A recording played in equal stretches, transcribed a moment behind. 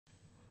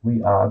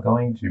we are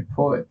going to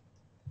put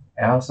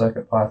our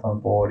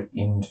CircuitPython board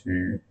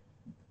into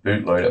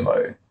bootloader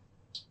mode.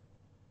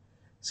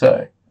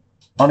 So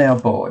on our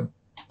board,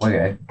 we're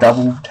going to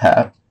double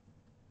tap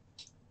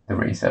the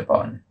reset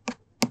button.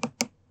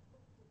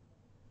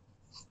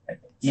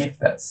 If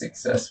that's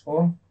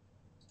successful,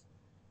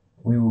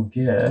 we will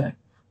get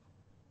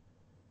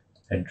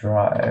a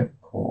drive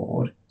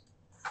called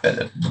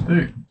Better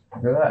Boot.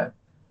 Look at that.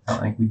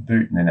 Something with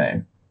boot in the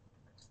name.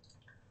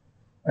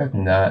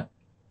 Open that.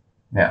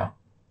 Now,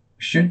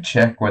 we should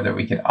check whether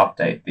we can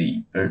update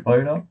the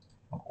bootloader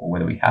or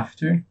whether we have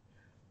to.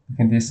 Look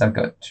at this, I've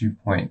got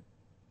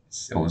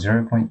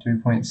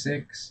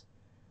 0.2.6.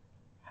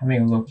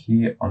 Having a look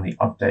here on the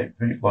update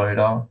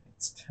bootloader,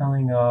 it's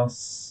telling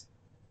us,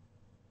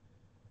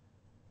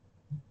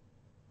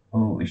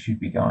 oh, we should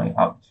be going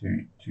up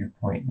to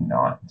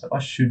 2.9. So I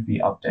should be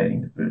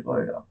updating the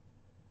bootloader.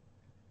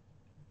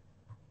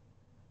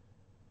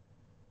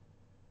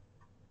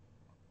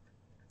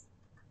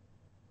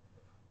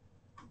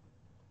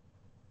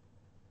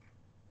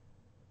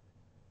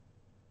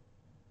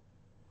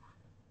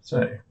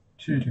 So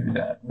to do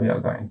that, we are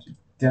going to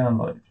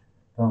download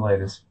the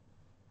latest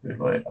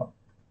bootloader.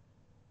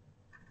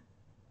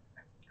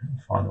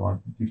 Find the one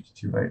from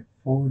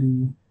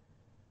 52840.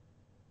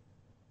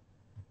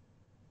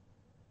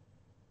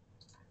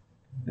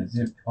 The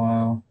zip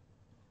file.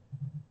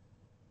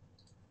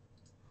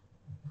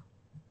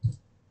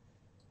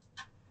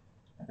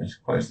 I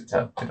just close the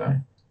tab, did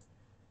I?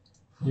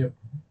 Yep.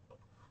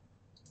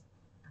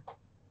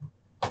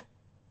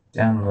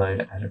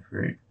 Download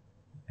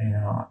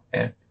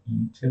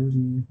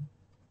adafruit-nrfutil.exe.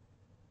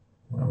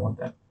 I want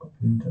that for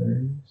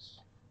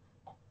Windows.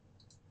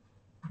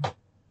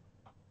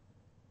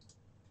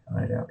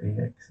 Download our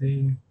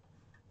exe.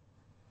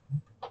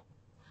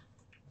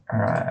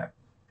 Alright,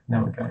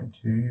 now we're going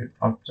to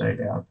update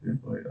our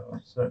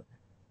bootloader. So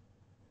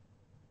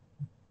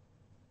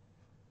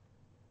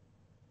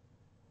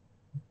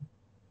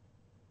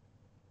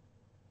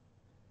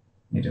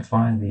need to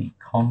find the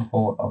COM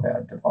port of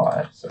our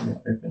device. So we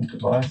open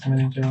Device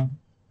Manager.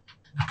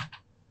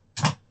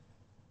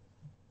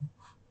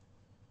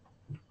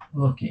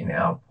 Look in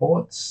our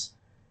ports,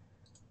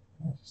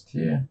 just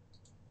here,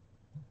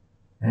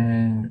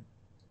 and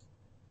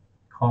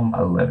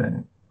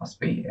COM11 must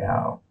be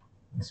our,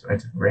 so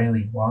it's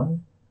rarely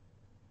 1.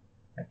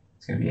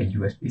 It's going to be a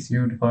USB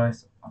serial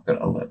device. I've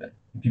got 11.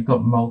 If you've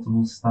got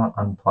multiple, start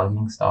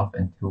unplugging stuff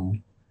until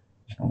you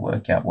can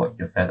work out what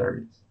your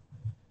feather is.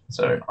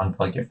 So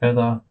unplug your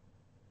feather,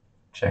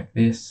 check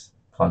this,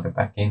 plug it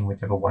back in.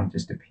 Whichever one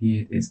just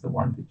appeared is the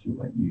one that you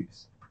want to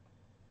use.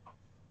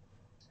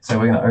 So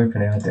we're going to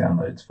open our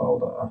downloads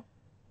folder.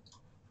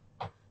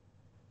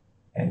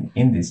 And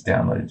in this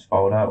downloads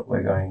folder,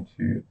 we're going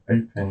to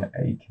open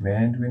a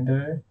command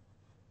window.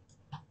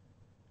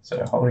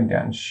 So holding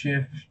down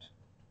Shift,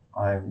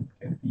 I'm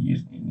going to be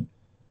using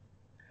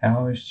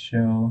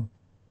PowerShell.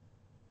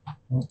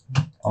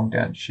 Hold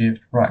down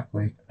Shift, right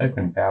click,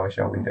 open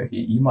PowerShell window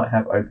here. You might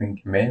have open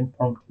command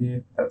prompt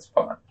here, that's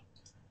fine.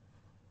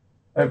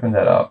 Open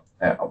that up.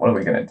 Now, what are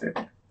we going to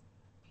do?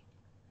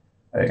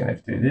 We're going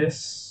to do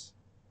this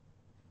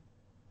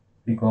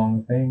big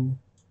long thing,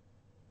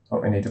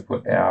 but we need to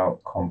put our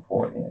COM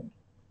port in.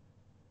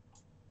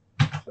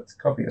 So let's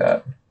copy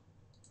that,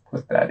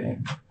 put that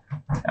in.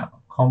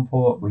 Now, COM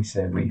port, we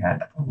said we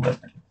had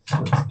 11,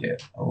 so let's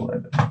get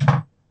 11.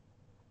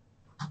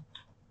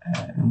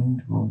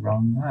 And we'll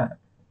run that.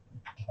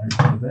 Hope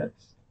for the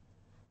best.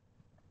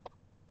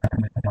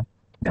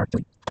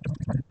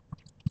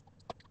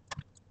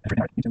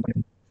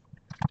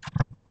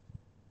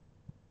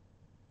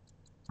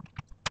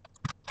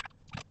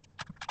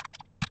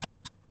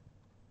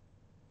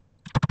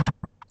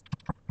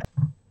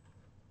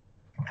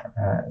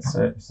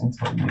 So since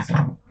we're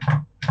using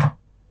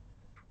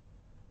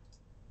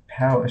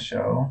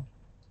PowerShell,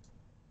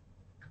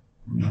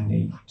 we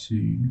need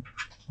to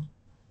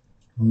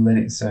let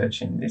it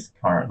search in this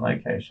current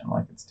location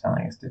like it's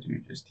telling us to do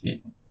just here.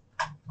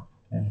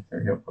 And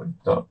so we'll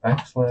put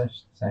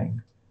 //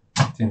 saying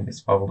it's in this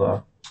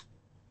folder.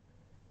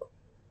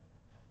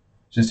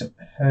 Just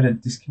heard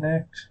it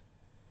disconnect.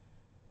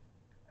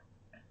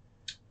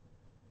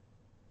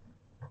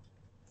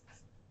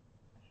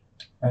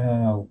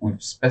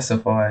 We've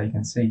specified, you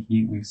can see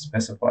here, we've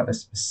specified a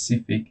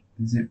specific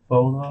zip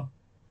folder.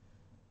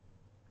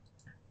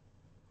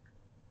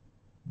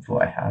 Do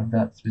I have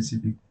that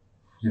specific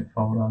zip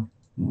folder?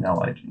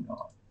 No, I do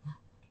not.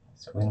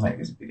 So we're going to make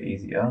this a bit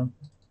easier. I'm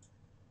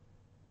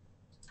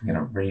going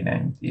to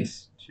rename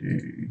this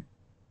to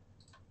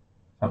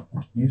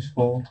something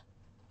useful.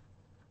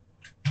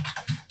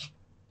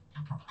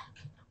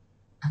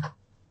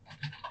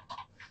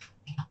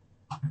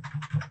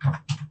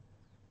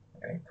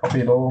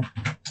 Copy it all.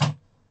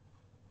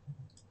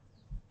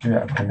 Do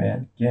our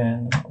command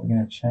again. We're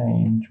going to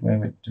change where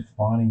we're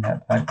defining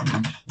that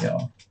package here.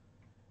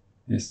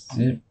 This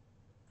zip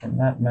from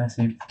that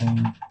massive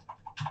thing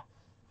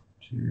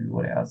to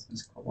what else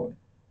is called.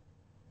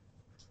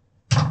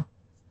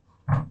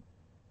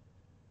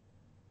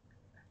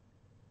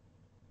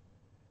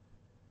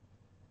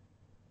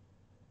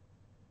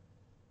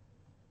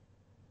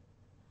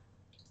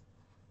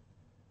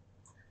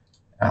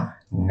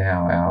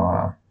 Now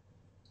our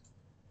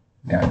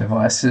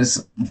device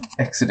has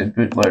exited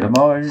bootloader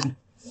mode.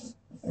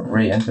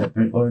 Re-enter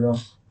bootloader.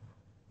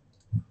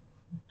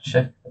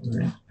 Check that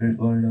we're in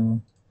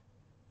bootloader.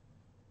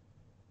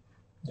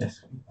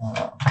 Yes, we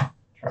are.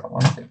 Try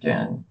once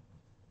again.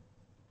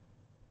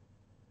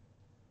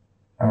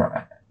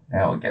 Alright,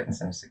 now we're getting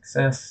some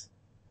success.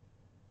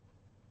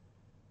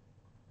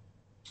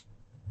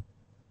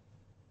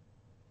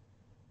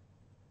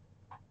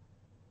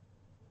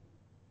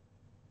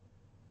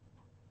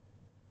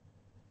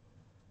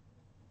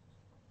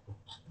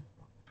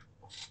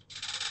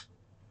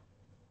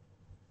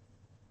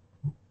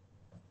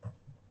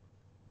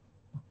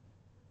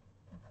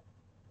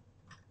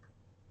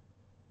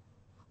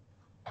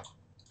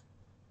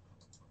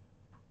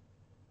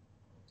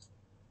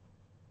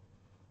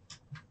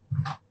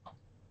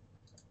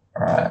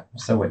 Alright,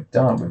 so we're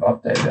done. We've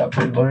updated our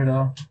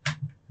bootloader.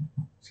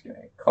 Just going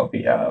to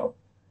copy our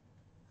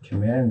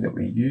command that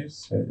we use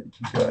so that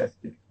you guys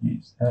can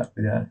use that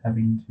without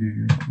having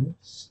to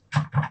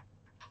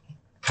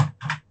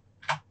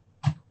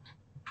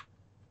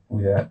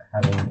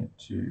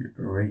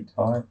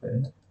retype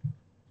it.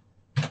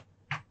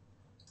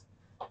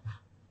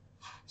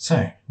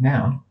 So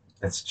now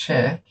let's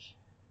check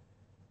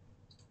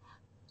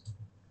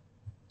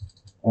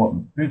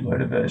what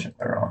bootloader version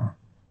we're on.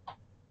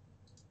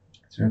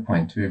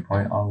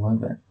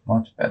 0.2.11,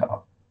 much better.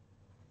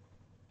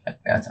 Okay,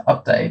 now to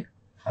update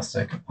our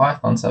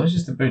CircuitPython, so it was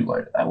just a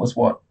bootloader. That was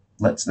what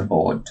lets the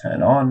board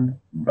turn on,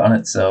 run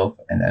itself,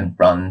 and then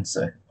run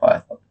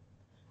CircuitPython.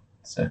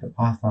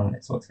 CircuitPython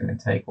is what's going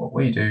to take what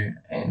we do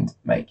and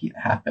make it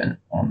happen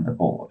on the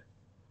board.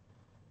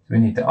 So we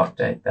need to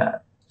update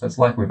that. So it's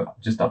like we've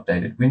just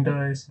updated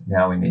Windows.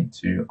 Now we need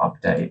to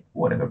update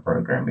whatever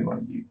program we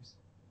want to use.